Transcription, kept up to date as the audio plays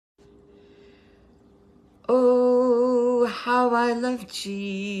how I love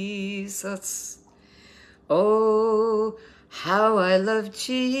Jesus. Oh, how I love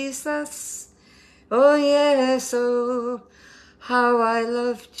Jesus. Oh, yes, oh, how I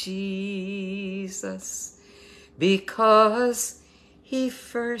love Jesus. Because he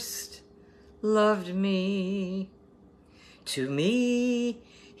first loved me. To me,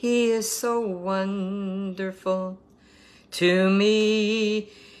 he is so wonderful. To me,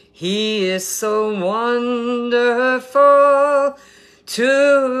 he is so wonderful.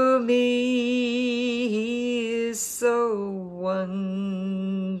 To me, he is so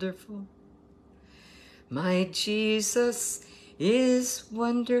wonderful. My Jesus is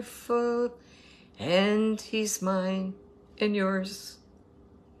wonderful, and he's mine and yours,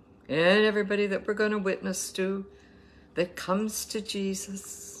 and everybody that we're going to witness to that comes to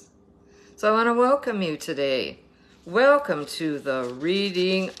Jesus. So I want to welcome you today. Welcome to the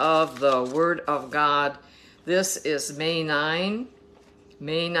reading of the Word of God. This is May 9,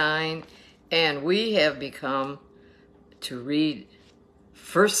 and we have become to read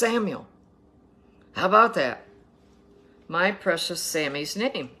 1 Samuel. How about that? My precious Sammy's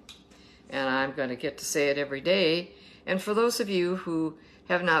name. And I'm going to get to say it every day. And for those of you who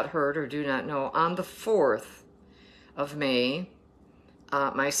have not heard or do not know, on the 4th of May,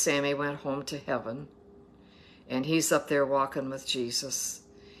 my Sammy went home to heaven. And he's up there walking with Jesus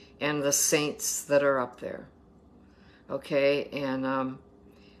and the saints that are up there. Okay, and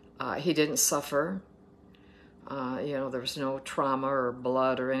he didn't suffer. There was no trauma or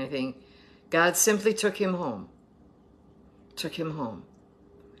blood or anything. God simply took him home. Took him home.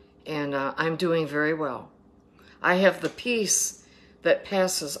 And I'm doing very well. I have the peace that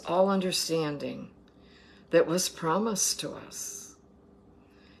passes all understanding that was promised to us.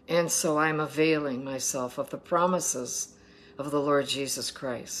 And so I'm availing myself of the promises of the Lord Jesus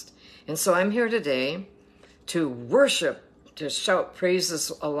Christ. And so I'm here today to worship, to shout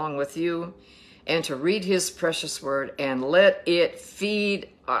praises along with you, and to read his precious word and let it feed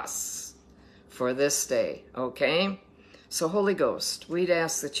us for this day, okay? So Holy Ghost, we'd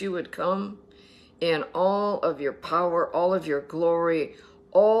ask that you would come in all of your power, all of your glory,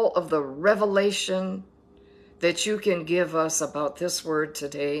 all of the revelation that you can give us about this word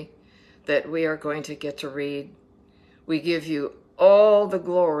today that we are going to get to read. We give you all the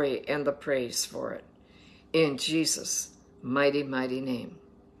glory and the praise for it in Jesus' mighty, mighty name.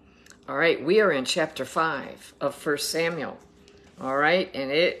 All right, we are in chapter 5 of 1 Samuel. All right, and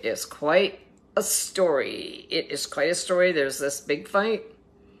it is quite a story. It is quite a story. There's this big fight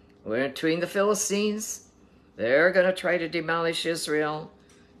between the Philistines. They're going to try to demolish Israel.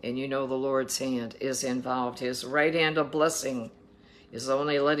 And you know the Lord's hand is involved. His right hand of blessing is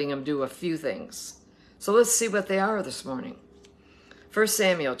only letting him do a few things. So let's see what they are this morning. 1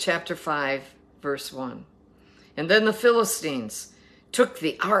 Samuel chapter 5, verse 1. And then the Philistines took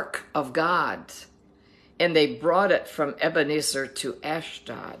the ark of God, and they brought it from Ebenezer to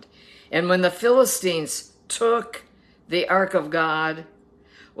Ashdod. And when the Philistines took the ark of God,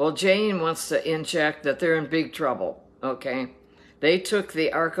 well, Jane wants to inject that they're in big trouble, okay? They took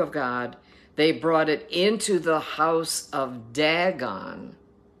the ark of God, they brought it into the house of Dagon.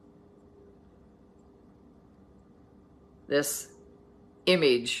 This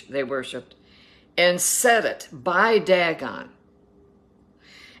image they worshipped, and set it by Dagon.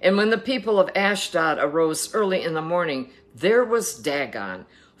 And when the people of Ashdod arose early in the morning, there was Dagon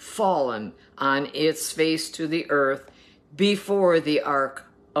fallen on its face to the earth before the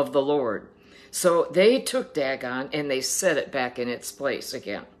ark of the Lord. So they took Dagon and they set it back in its place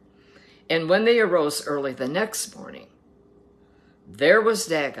again. And when they arose early the next morning, there was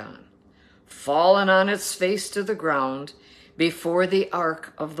Dagon fallen on its face to the ground before the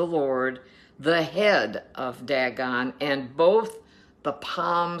ark of the Lord, the head of Dagon and both the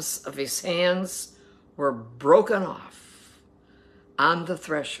palms of his hands were broken off on the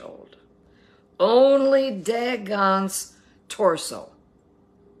threshold. Only Dagon's torso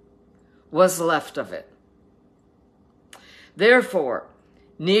was left of it. Therefore,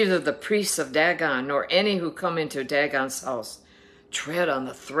 neither the priests of Dagon nor any who come into Dagon's house tread on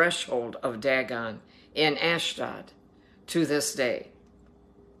the threshold of Dagon in Ashdod to this day,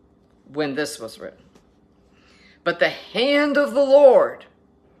 when this was written. But the hand of the Lord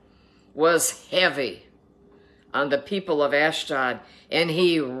was heavy on the people of Ashdod, and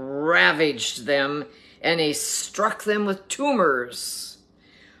he ravaged them, and he struck them with tumors,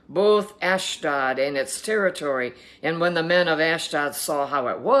 both Ashdod and its territory. And when the men of Ashdod saw how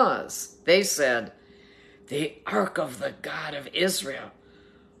it was, they said, "The ark of the God of Israel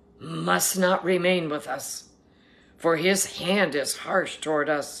must not remain with us, for his hand is harsh toward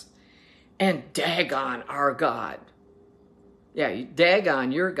us, and Dagon our God Yeah,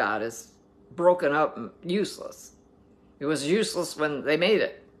 Dagon, your God, is broken up and useless. It was useless when they made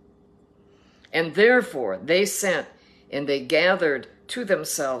it. And therefore they sent and they gathered to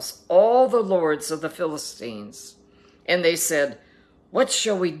themselves all the lords of the Philistines. And they said, what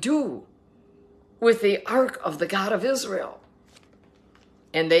shall we do with the ark of the God of Israel?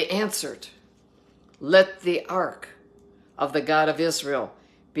 And they answered, let the ark of the God of Israel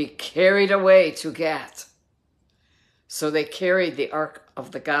be carried away to Gath. So they carried the ark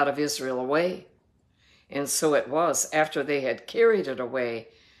of the God of Israel away. And so it was, after they had carried it away,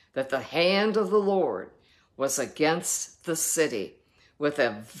 that the hand of the Lord was against the city with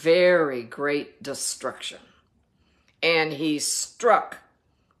a very great destruction. And he struck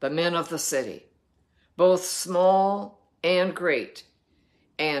the men of the city, both small and great,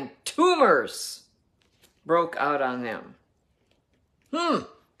 and tumors broke out on them.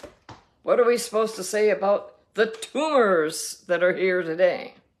 What are we supposed to say about the tumors that are here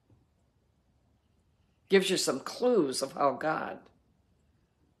today? Gives you some clues of how God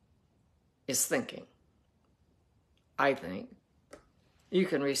is thinking. I think. You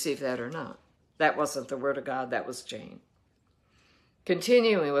can receive that or not. That wasn't the word of God, that was Jane.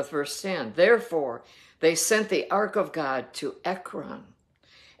 Continuing with verse 10, therefore they sent the ark of God to Ekron.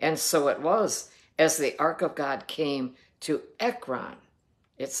 And so it was, as the ark of God came to Ekron,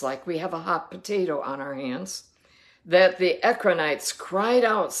 it's like we have a hot potato on our hands, that the Ekronites cried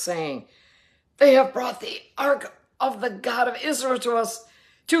out, saying, they have brought the ark of the God of Israel to us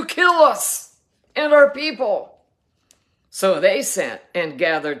to kill us and our people. So they sent and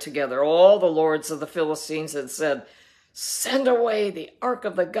gathered together all the lords of the Philistines and said, send away the ark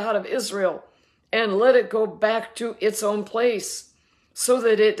of the God of Israel and let it go back to its own place so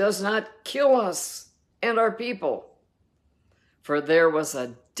that it does not kill us and our people. For there was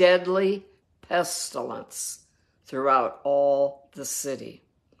a deadly pestilence throughout all the city,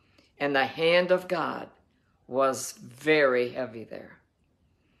 and the hand of God was very heavy there.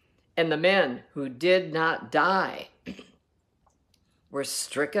 And the men who did not die were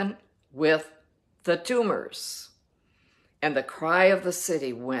stricken with the tumors, and the cry of the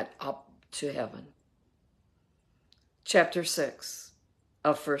city went up to heaven. Chapter 6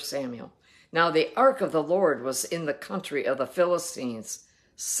 of 1 Samuel. Now the ark of the Lord was in the country of the Philistines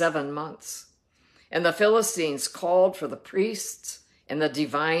 7 months. And the Philistines called for the priests and the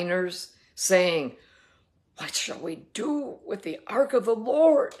diviners, saying, what shall we do with the ark of the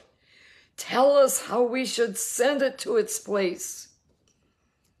Lord? Tell us how we should send it to its place.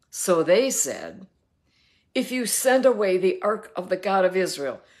 So they said, if you send away the ark of the God of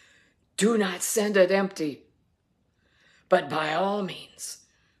Israel, do not send it empty, but by all means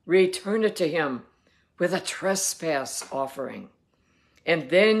return it to him with a trespass offering. And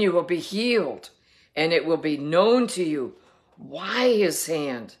then you will be healed, and it will be known to you why his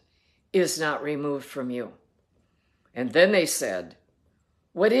hand is not removed from you. And then they said,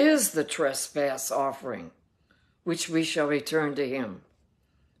 what is the trespass offering which we shall return to him?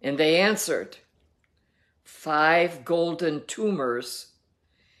 And they answered, 5 golden tumors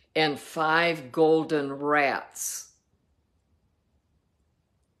and 5 golden rats.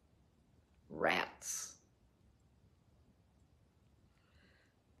 Rats.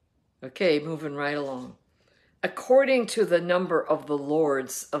 Okay, moving right along. According to the number of the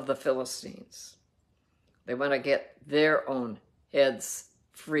lords of the Philistines. They want to get their own heads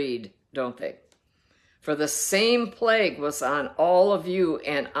freed, don't they? For the same plague was on all of you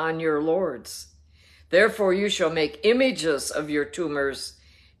and on your lords. Therefore you shall make images of your tumors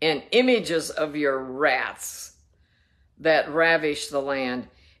and images of your rats that ravish the land,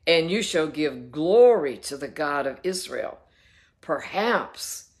 and you shall give glory to the God of Israel.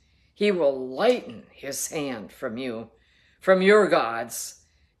 Perhaps he will lighten his hand from you, from your gods,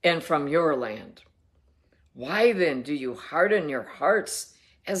 and from your land. Why then do you harden your hearts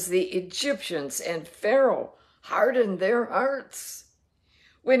as the Egyptians and Pharaoh hardened their hearts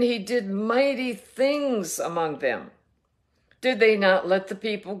when he did mighty things among them? Did they not let the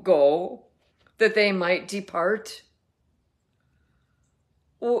people go that they might depart?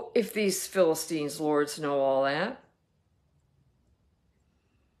 Well, if these Philistines' lords know all that,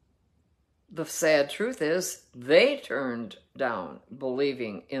 the sad truth is they turned down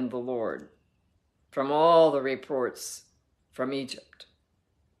believing in the Lord from all the reports from Egypt,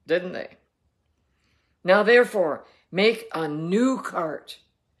 didn't they? Now therefore, make a new cart.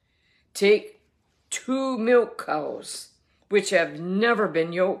 Take 2 milk cows, which have never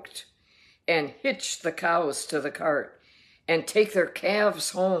been yoked, and hitch the cows to the cart, and take their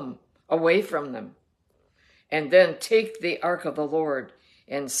calves home away from them. And then take the ark of the Lord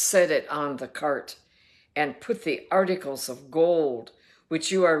and set it on the cart, and put the articles of gold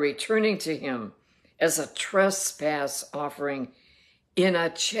which you are returning to him as a trespass offering in a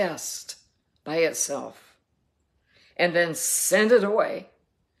chest by itself, and then send it away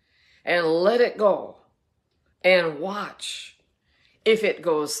and let it go, and watch if it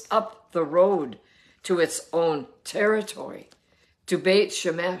goes up the road to its own territory, to Beit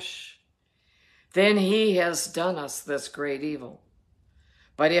Shemesh. Then he has done us this great evil.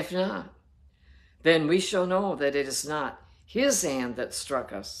 But if not, then we shall know that it is not his hand that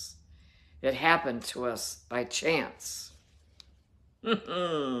struck us. It happened to us by chance.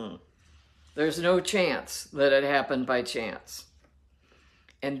 There's no chance that it happened by chance.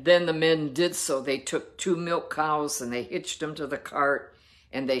 And then the men did so. They took 2 milk cows and they hitched them to the cart,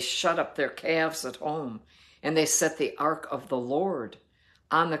 and they shut up their calves at home, and they set the ark of the Lord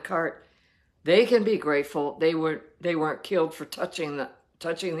on the cart. They can be grateful they weren't killed for touching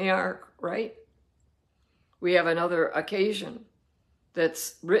the ark, right? We have another occasion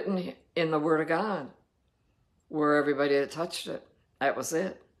that's written in the Word of God where everybody that touched it, that was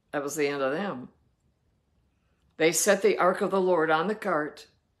it. That was the end of them. They set the ark of the Lord on the cart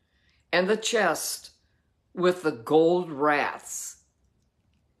and the chest with the gold rats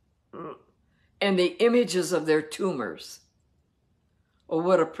and the images of their tumors. Oh,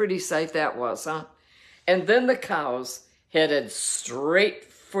 what a pretty sight that was, huh? And then the cows headed straight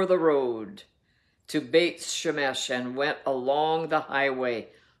for the road to Beit Shemesh and went along the highway,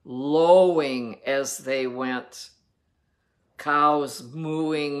 lowing as they went, cows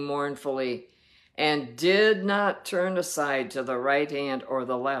mooing mournfully, and did not turn aside to the right hand or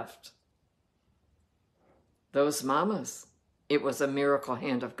the left. Those mamas, it was a miracle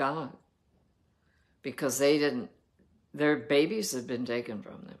hand of God, because their babies had been taken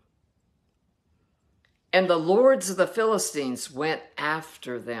from them. And the lords of the Philistines went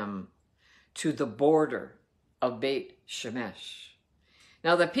after them to the border of Beit Shemesh.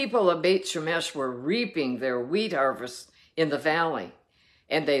 Now the people of Beit Shemesh were reaping their wheat harvest in the valley,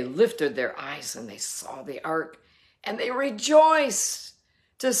 and they lifted their eyes and they saw the ark, and they rejoiced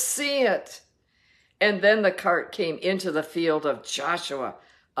to see it. And then the cart came into the field of Joshua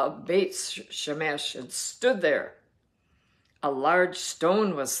of Beit Shemesh and stood there. A large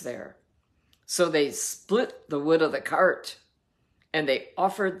stone was there. So they split the wood of the cart, and they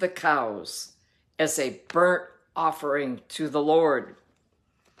offered the cows as a burnt offering to the Lord.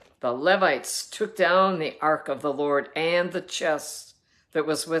 The Levites took down the ark of the Lord and the chest that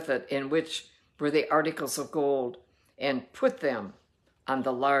was with it, in which were the articles of gold, and put them on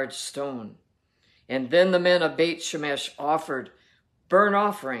the large stone. And then the men of Beit Shemesh offered burnt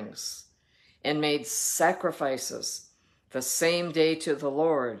offerings and made sacrifices the same day to the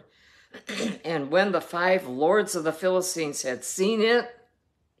Lord. And when the 5 lords of the Philistines had seen it,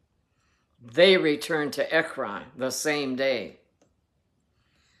 they returned to Ekron the same day.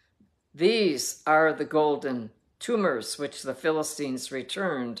 These are the golden tumors which the Philistines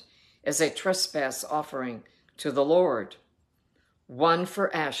returned as a trespass offering to the Lord. 1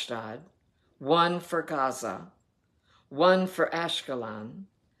 for Ashdod, 1 for Gaza, 1 for Ashkelon,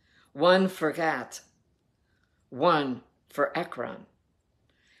 1 for Gath, 1 for Ekron.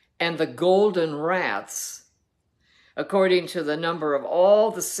 And the golden rats, according to the number of all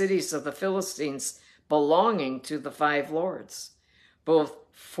the cities of the Philistines belonging to the 5 lords, both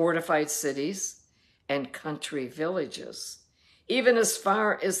fortified cities and country villages, even as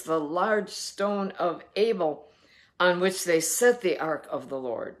far as the large stone of Abel on which they set the ark of the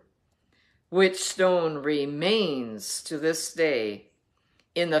Lord, which stone remains to this day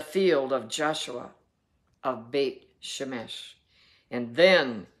in the field of Joshua of Beit Shemesh. And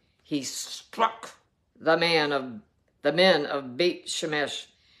then he struck the men of Beit Shemesh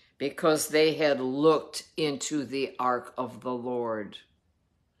because they had looked into the ark of the Lord.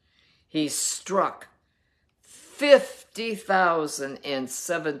 He struck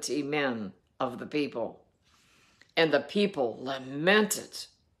 50,070 men of the people, and the people lamented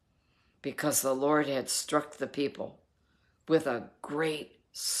because the Lord had struck the people with a great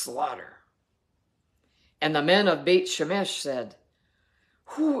slaughter. And the men of Beit Shemesh said,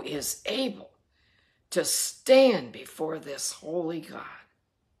 "Who is able to stand before this holy God,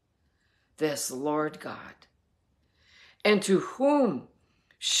 this Lord God? And to whom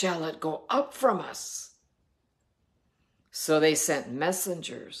shall it go up from us?" So they sent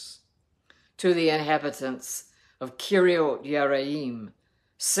messengers to the inhabitants of Kiriath Yearim,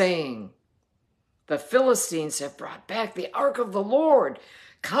 saying, "The Philistines have brought back the ark of the Lord.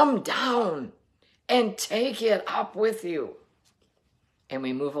 Come down and take it up with you." And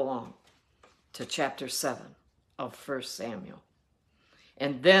we move along to chapter 7 of 1 Samuel.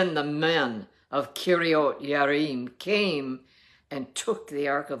 And then the men of Kiriath Yearim came and took the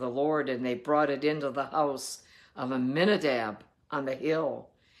ark of the Lord, and they brought it into the house of Aminadab on the hill,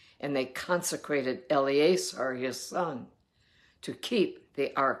 and they consecrated Eleazar his son to keep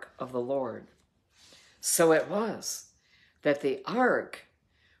the ark of the Lord. So it was that the ark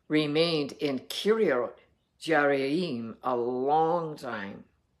remained in Kiriath Yearim a long time.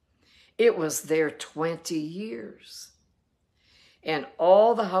 It was there 20 years. And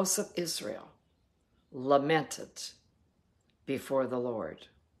all the house of Israel lamented before the Lord.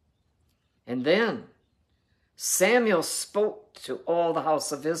 And then Samuel spoke to all the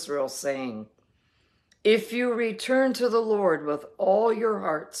house of Israel, saying, if you return to the Lord with all your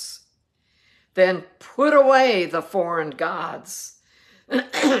hearts, then put away the foreign gods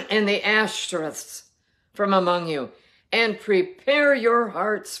and the Ashtoreths from among you, and prepare your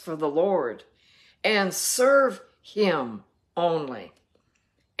hearts for the Lord, and serve him only,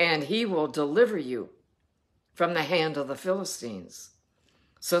 and he will deliver you from the hand of the Philistines.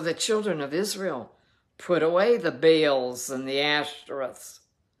 So the children of Israel put away the Baals and the Ashtoreths,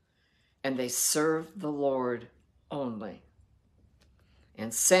 and they served the Lord only.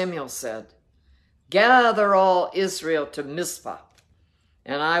 And Samuel said, gather all Israel to Mizpah,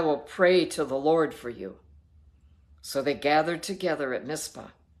 and I will pray to the Lord for you. So they gathered together at Mizpah.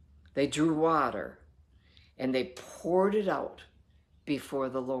 They drew water, and they poured it out before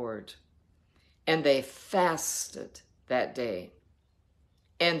the Lord. And they fasted that day.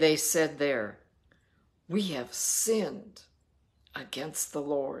 And they said there, we have sinned against the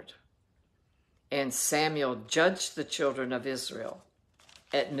Lord. And Samuel judged the children of Israel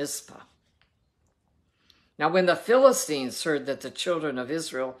at Mizpah. Now when the Philistines heard that the children of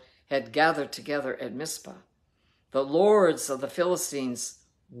Israel had gathered together at Mizpah, the lords of the Philistines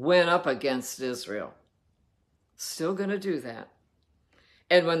went up against Israel. Still going to do that.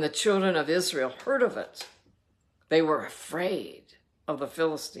 And when the children of Israel heard of it, they were afraid of the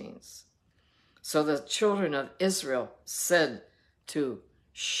Philistines. So the children of Israel said to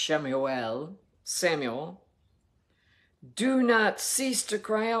Samuel, do not cease to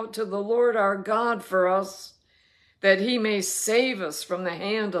cry out to the Lord our God for us, that he may save us from the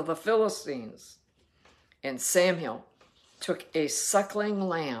hand of the Philistines. And Samuel took a suckling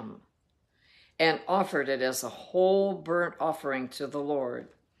lamb and offered it as a whole burnt offering to the Lord.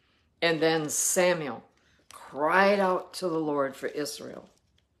 And then Samuel cried out to the Lord for Israel,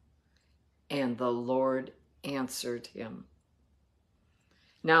 and the Lord answered him.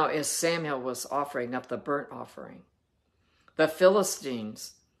 Now, as Samuel was offering up the burnt offering, the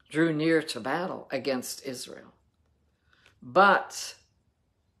Philistines drew near to battle against Israel. But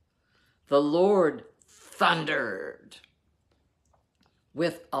the Lord thundered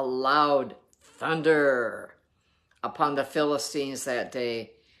with a loud thunder upon the Philistines that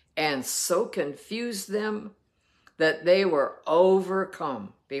day, and so confused them that they were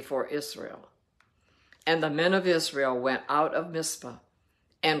overcome before Israel. And the men of Israel went out of Mizpah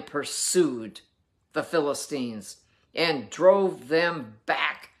and pursued the Philistines and drove them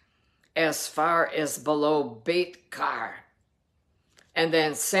back as far as below Beit-Kar. And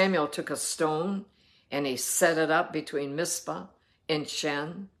then Samuel took a stone and he set it up between Mizpah and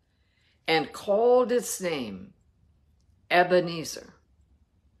Shen and called its name Ebenezer,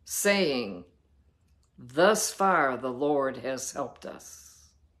 saying, thus far the Lord has helped us.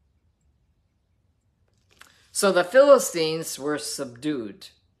 So the Philistines were subdued,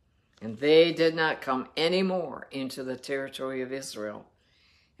 and they did not come any more into the territory of Israel.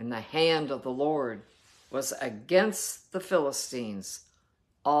 And the hand of the Lord was against the Philistines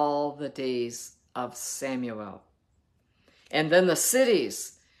all the days of Samuel. And then the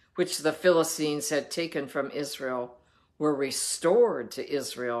cities which the Philistines had taken from Israel were restored to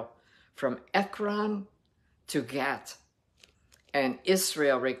Israel from Ekron to Gath. And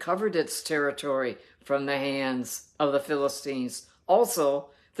Israel recovered its territory from the hands of the Philistines. Also,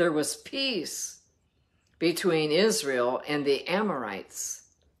 there was peace between Israel and the Amorites.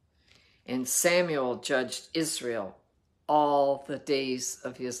 And Samuel judged Israel all the days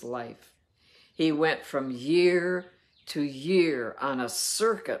of his life. He went from year to year on a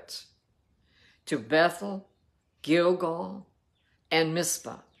circuit to Bethel, Gilgal, and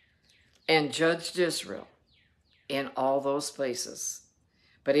Mizpah, and judged Israel in all those places.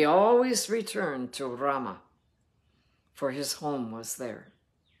 But he always returned to Ramah, for his home was there.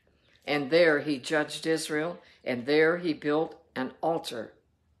 And there he judged Israel, and there he built an altar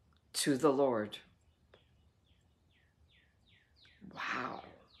to the Lord. Wow.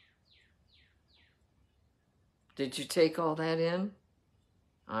 Did you take all that in?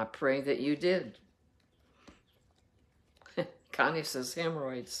 I pray that you did. Connie says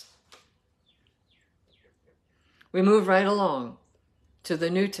hemorrhoids. We move right along to the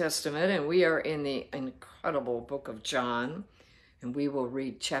New Testament, and we are in the incredible book of John, and we will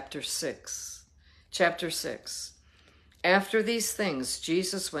read chapter 6. Chapter 6. After these things,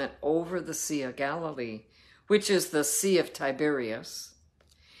 Jesus went over the Sea of Galilee, which is the Sea of Tiberias.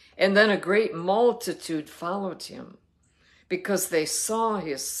 And then a great multitude followed him, because they saw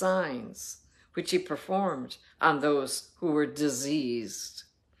his signs, which he performed on those who were diseased.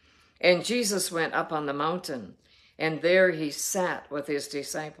 And Jesus went up on the mountain, and there he sat with his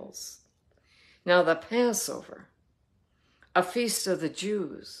disciples. Now the Passover, a feast of the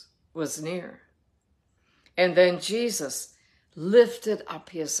Jews, was near. And then Jesus lifted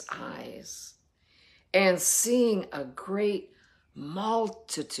up his eyes, and seeing a great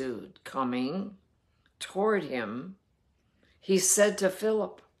multitude coming toward him, he said to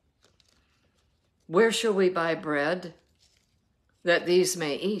Philip, "Where shall we buy bread that these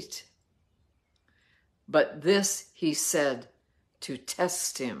may eat?" But this he said to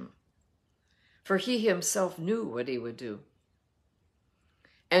test him, for he himself knew what he would do.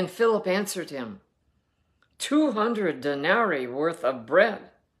 And Philip answered him, 200 denarii worth of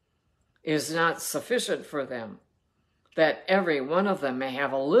bread is not sufficient for them, that every one of them may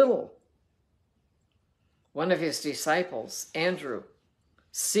have a little. One of his disciples, Andrew,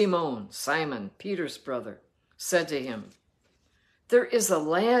 Simon, Peter's brother, said to him, "There is a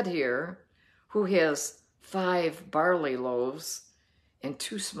lad here who has 5 barley loaves and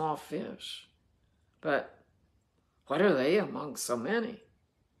 2 small fish. But what are they among so many?"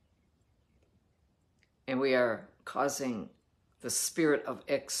 And we are causing the spirit of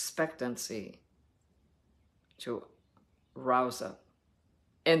expectancy to rouse up.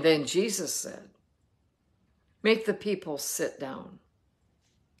 And then Jesus said, "Make the people sit down."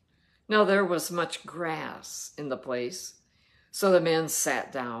 Now there was much grass in the place, so the men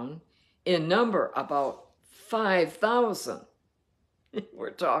sat down, in number about 5,000.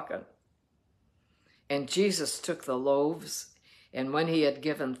 We're talking. And Jesus took the loaves, and when he had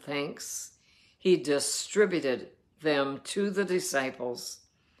given thanks, he distributed them to the disciples,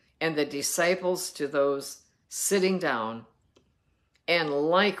 and the disciples to those sitting down, and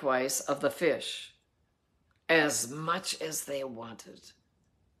likewise of the fish, as much as they wanted.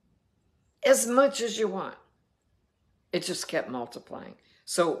 As much as you want. It just kept multiplying.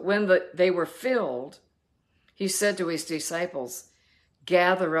 So when they were filled, he said to his disciples,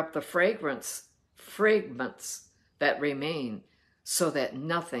 "Gather up the fragments that remain, so that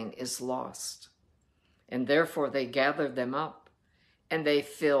nothing is lost." And therefore they gathered them up, and they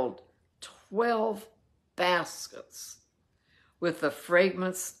filled 12 baskets with the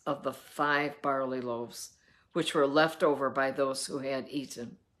fragments of the 5 barley loaves, which were left over by those who had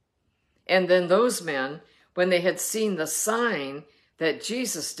eaten. And then those men, when they had seen the sign that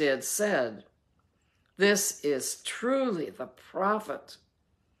Jesus did, said, "This is truly the prophet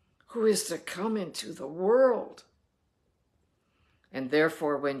who is to come into the world." And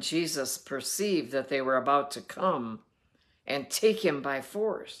therefore, when Jesus perceived that they were about to come and take him by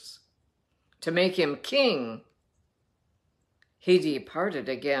force, to make him king, he departed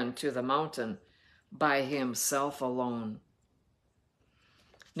again to the mountain by himself alone.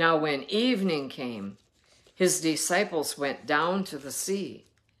 Now when evening came, his disciples went down to the sea,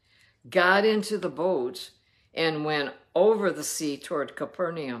 got into the boat, and went over the sea toward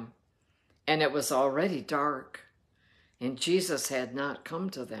Capernaum. And it was already dark, and Jesus had not come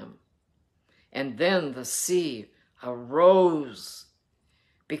to them. And then the sea arose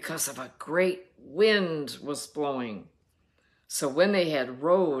because of a great wind was blowing. So when they had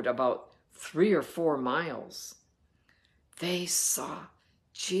rowed about 3 or 4 miles, they saw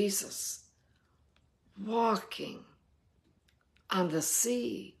Jesus walking on the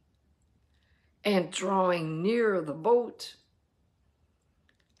sea and drawing near the boat,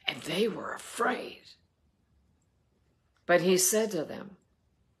 and they were afraid. But he said to them,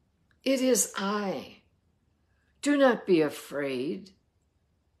 "It is I. Do not be afraid."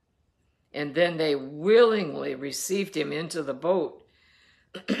 And then they willingly received him into the boat,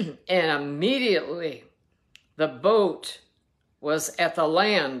 and immediately the boat was at the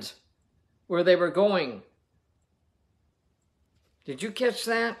land where they were going. Did you catch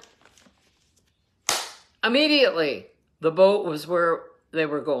that? Immediately, the boat was where they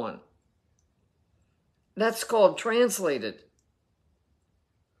were going. That's called translated.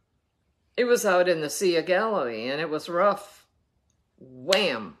 It was out in the Sea of Galilee, and it was rough.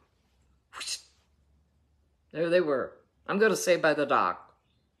 Wham! There they were. I'm going to say by the dock.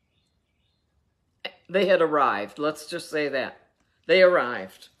 They had arrived. Let's just say that. They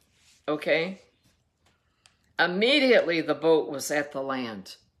arrived. Okay? Immediately the boat was at the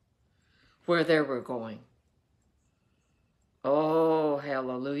land where they were going. Oh,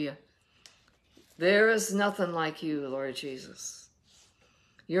 hallelujah. There is nothing like you, Lord Jesus.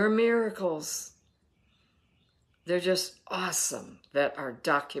 Your miracles, they're just awesome that are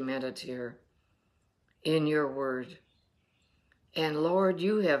documented here in your word. And Lord,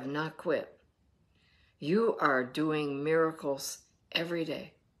 you have not quit. You are doing miracles every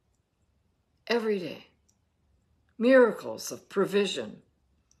day. Every day. Miracles of provision.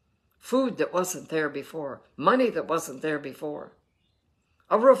 Food that wasn't there before. Money that wasn't there before.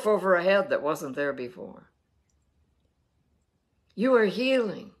 A roof over our head that wasn't there before. You are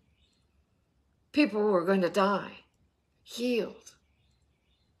healing. People who were going to die. Healed.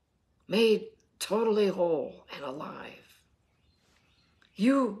 Made totally whole and alive.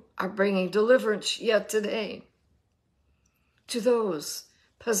 You are bringing deliverance yet today to those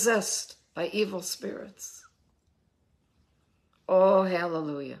possessed by evil spirits. Oh,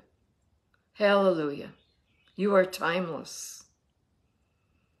 hallelujah. Hallelujah. You are timeless.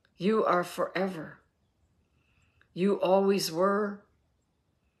 You are forever. You always were,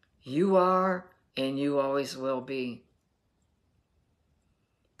 you are, and you always will be.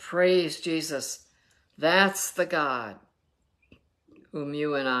 Praise Jesus. That's the God whom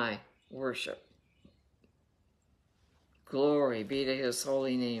you and I worship. Glory be to his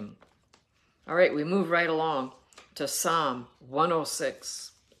holy name. All right, we move right along to Psalm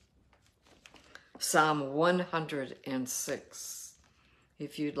 106. Psalm 106.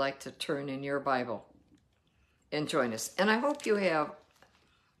 If you'd like to turn in your Bible and join us. And I hope you have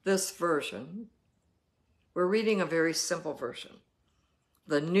this version. We're reading a very simple version.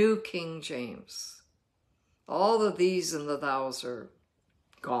 The New King James. All of these and the thous are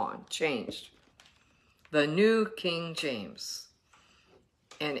gone, changed. The New King James.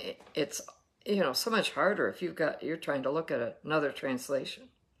 And it's, so much harder if you're trying to look at another translation.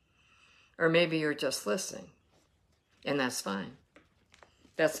 Or maybe you're just listening. And that's fine.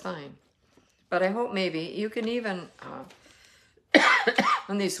 That's fine. But I hope maybe you can even,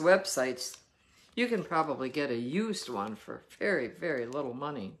 on these websites, you can probably get a used one for very, very little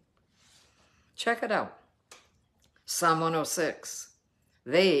money. Check it out. Psalm 106.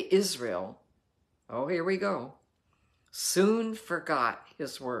 They, Israel, oh, here we go, soon forgot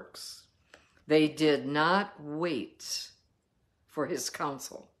his works. They did not wait for his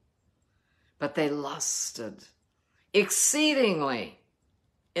counsel, but they lusted exceedingly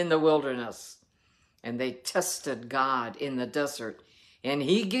in the wilderness, and they tested God in the desert, and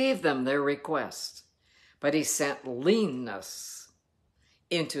he gave them their request, but he sent leanness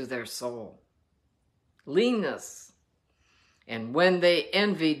into their soul. Leanness. And when they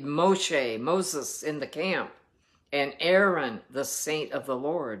envied Moses in the camp, and Aaron, the saint of the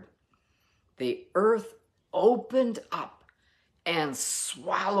Lord, the earth opened up and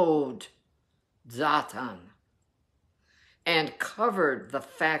swallowed Datan and covered the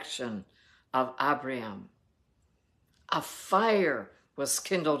faction of Abiram. A fire was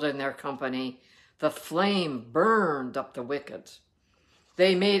kindled in their company. The flame burned up the wicked.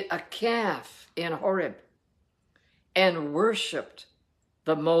 They made a calf in Horeb and worshipped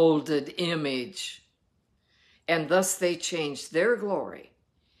the molded image. And thus they changed their glory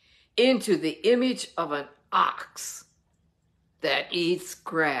into the image of an ox that eats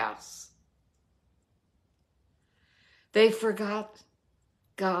grass. They forgot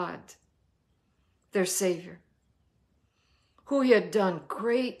God, their Savior, who had done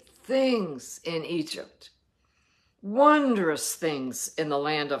great things in Egypt, wondrous things in the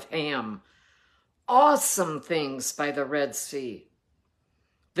land of Ham, awesome things by the Red Sea.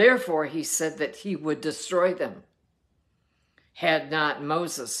 Therefore he said that he would destroy them. Had not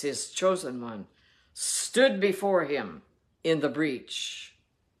Moses, his chosen one, stood before him in the breach,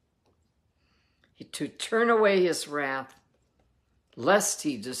 to turn away his wrath, lest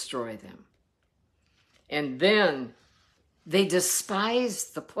he destroy them. And then they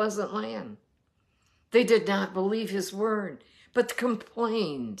despised the pleasant land. They did not believe his word, but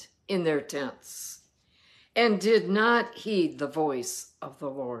complained in their tents, and did not heed the voice of the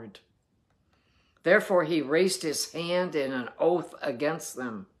Lord. Therefore he raised his hand in an oath against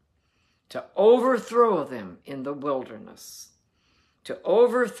them, to overthrow them in the wilderness, to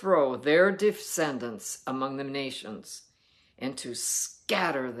overthrow their descendants among the nations, and to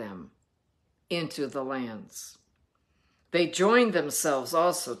scatter them into the lands. They joined themselves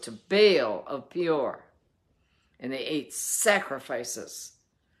also to Baal of Peor, and they ate sacrifices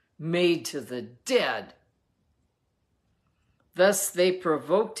made to the dead. Thus they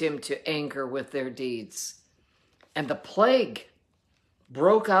provoked him to anger with their deeds, and the plague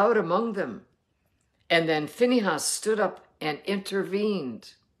broke out among them. And then Phinehas stood up and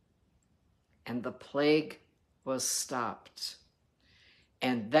intervened, and the plague was stopped,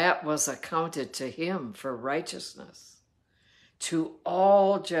 and that was accounted to him for righteousness to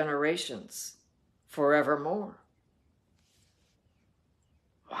all generations forevermore.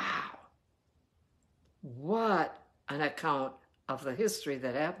 Wow. What an account of the history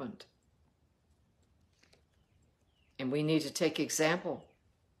that happened. And we need to take example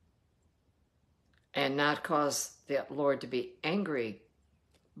and not cause the Lord to be angry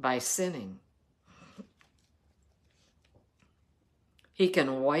by sinning. He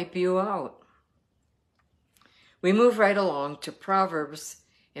can wipe you out. We move right along to Proverbs,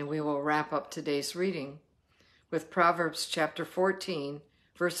 and we will wrap up today's reading with Proverbs chapter 14,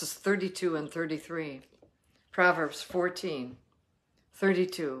 verses 32 and 33. Proverbs 14,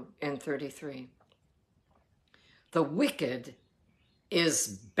 32 and 33. The wicked is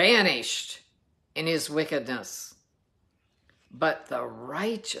banished in his wickedness, but the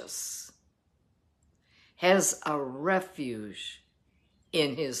righteous has a refuge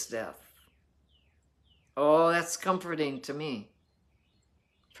in his death. Oh, that's comforting to me,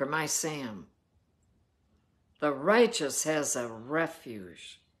 for my Sam. The righteous has a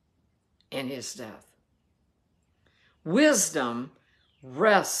refuge in his death. Wisdom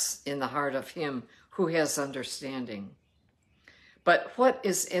rests in the heart of him who has understanding. But what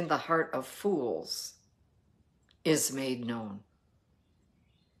is in the heart of fools is made known.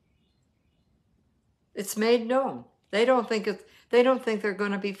 It's made known. They don't think they're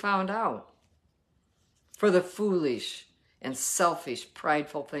going to be found out for the foolish and selfish,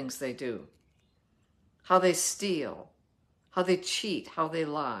 prideful things they do. How they steal, how they cheat, how they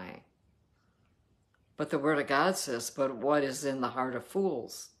lie. But the Word of God says, but what is in the heart of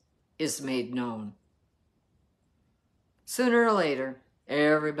fools is made known. Sooner or later,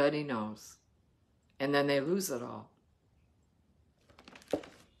 everybody knows. And then they lose it all.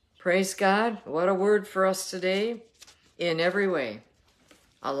 Praise God. What a word for us today in every way.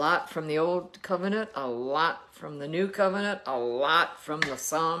 A lot from the Old Covenant, a lot from the New Covenant, a lot from the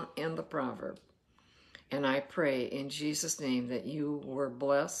Psalm and the Proverb. And I pray in Jesus' name that you were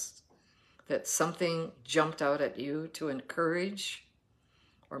blessed, that something jumped out at you to encourage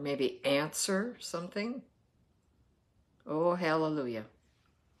or maybe answer something. Oh, hallelujah.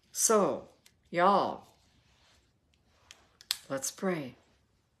 So, y'all, let's pray.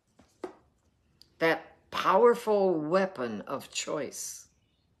 That powerful weapon of choice.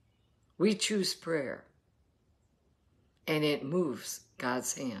 We choose prayer, and it moves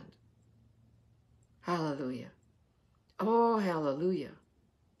God's hand. Hallelujah. Oh, hallelujah.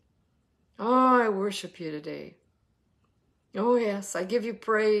 Oh, I worship you today. Oh, yes, I give you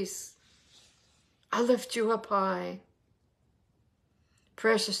praise. I lift you up high.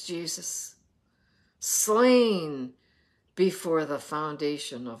 Precious Jesus, slain before the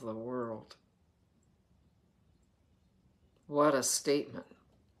foundation of the world. What a statement.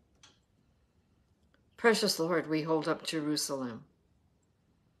 Precious Lord, we hold up Jerusalem,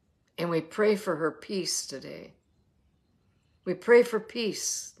 and we pray for her peace today. We pray for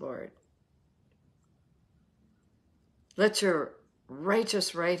peace, Lord. Let your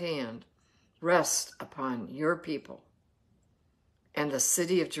righteous right hand rest upon your people and the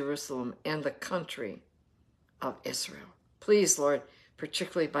city of Jerusalem and the country of Israel. Please, Lord,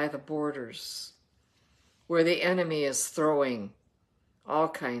 particularly by the borders, where the enemy is throwing all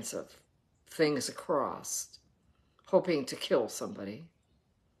kinds of things across, hoping to kill somebody,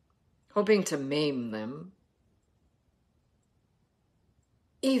 hoping to maim them.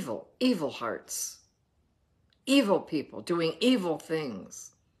 Evil hearts, evil people doing evil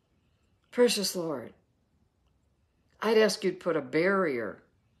things. Precious Lord, I'd ask you to put a barrier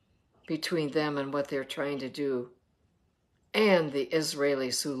between them and what they're trying to do and the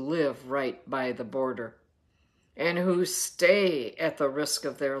Israelis who live right by the border and who stay at the risk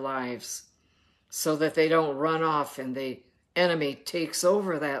of their lives so that they don't run off and the enemy takes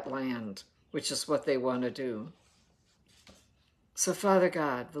over that land, which is what they want to do. So, Father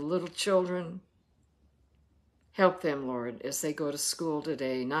God, the little children, help them, Lord, as they go to school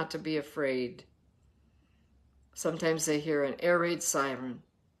today, not to be afraid. Sometimes they hear an air raid siren,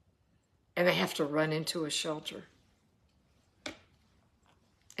 and they have to run into a shelter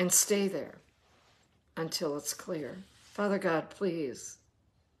and stay there until it's clear. Father God, please,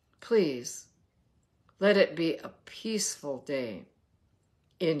 please, let it be a peaceful day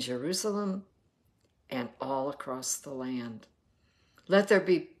in Jerusalem and all across the land. Let there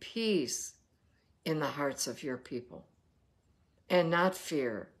be peace in the hearts of your people and not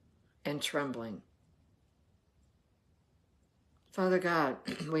fear and trembling. Father God,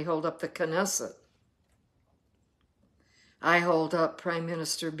 we hold up the Knesset. I hold up Prime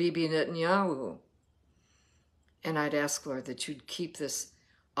Minister Bibi Netanyahu And I'd ask, Lord, that you'd keep this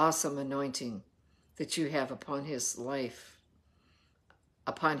awesome anointing that you have upon his life,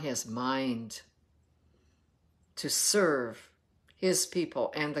 upon his mind, to serve his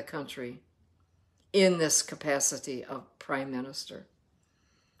people and the country in this capacity of Prime Minister.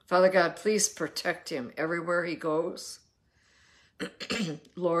 Father God, please protect him everywhere he goes.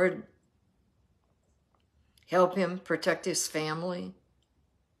 Lord, help him protect his family.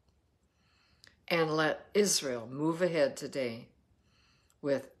 And let Israel move ahead today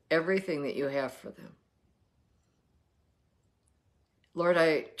with everything that you have for them. Lord,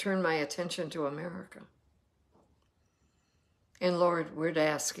 I turn my attention to America. And Lord, we're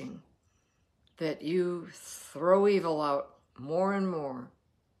asking that you throw evil out more and more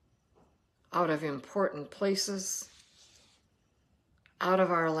out of important places, out of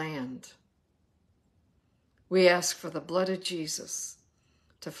our land. We ask for the blood of Jesus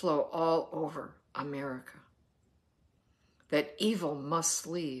to flow all over America, that evil must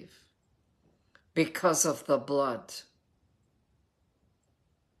leave because of the blood.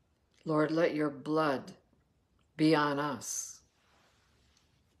 Lord, let your blood be on us.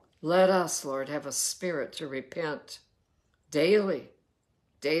 Let us, Lord, have a spirit to repent daily,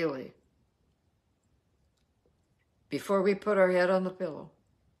 daily, before we put our head on the pillow,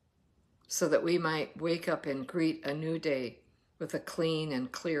 so that we might wake up and greet a new day with a clean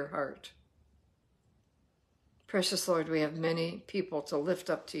and clear heart. Precious Lord, we have many people to lift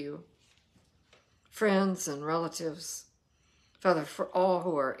up to you, friends and relatives. Father, for all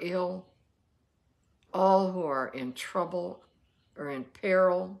who are ill, all who are in trouble or in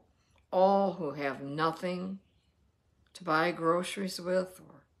peril, all who have nothing to buy groceries with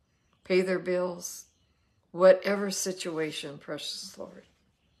or pay their bills, whatever situation, precious Lord,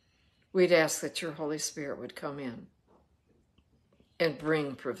 we'd ask that your Holy Spirit would come in and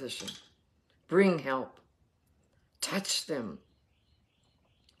bring provision, bring help, touch them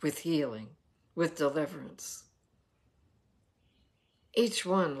with healing, with deliverance. Each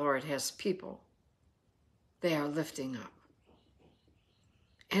one, Lord, has people they are lifting up.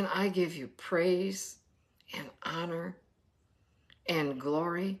 And I give you praise and honor and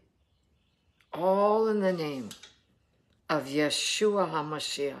glory, all in the name of Yeshua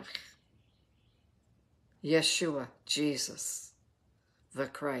HaMashiach, Yeshua, Jesus, the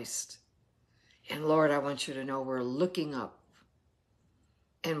Christ. And Lord, I want you to know we're looking up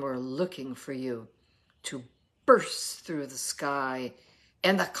and we're looking for you to burst through the sky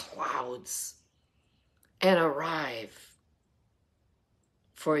and the clouds and arrive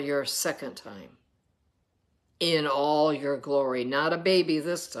for your second time in all your glory. Not a baby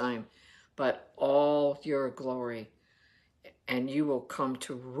this time, but all your glory. And you will come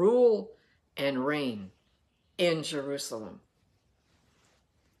to rule and reign in Jerusalem,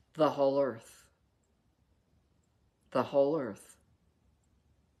 the whole earth. The whole earth.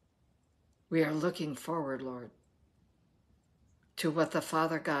 We are looking forward, Lord, to what the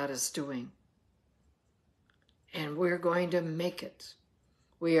Father God is doing. And we're going to make it.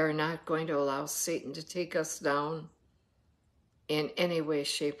 We are not going to allow Satan to take us down in any way,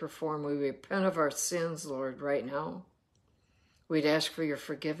 shape, or form. We repent of our sins, Lord, right now. We'd ask for your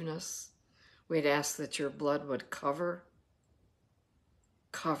forgiveness. We'd ask that your blood would cover.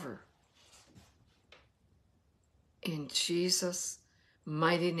 In Jesus'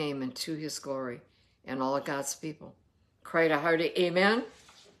 mighty name and to his glory, and all of God's people cried a hearty amen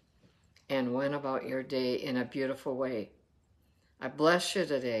and went about your day in a beautiful way. I bless you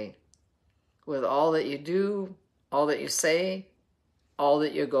today with all that you do, all that you say, all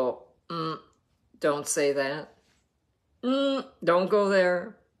that you go, don't say that. Don't go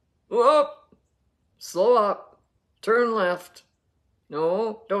there. Whoop, slow up, turn left.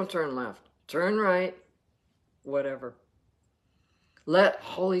 No, don't turn left. Turn right. Whatever. Let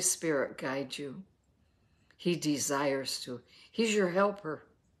Holy Spirit guide you. He desires to. He's your helper.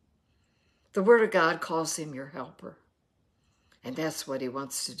 The Word of God calls him your helper. And that's what he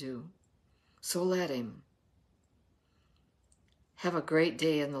wants to do. So let him. Have a great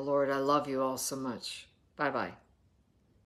day in the Lord. I love you all so much. Bye-bye.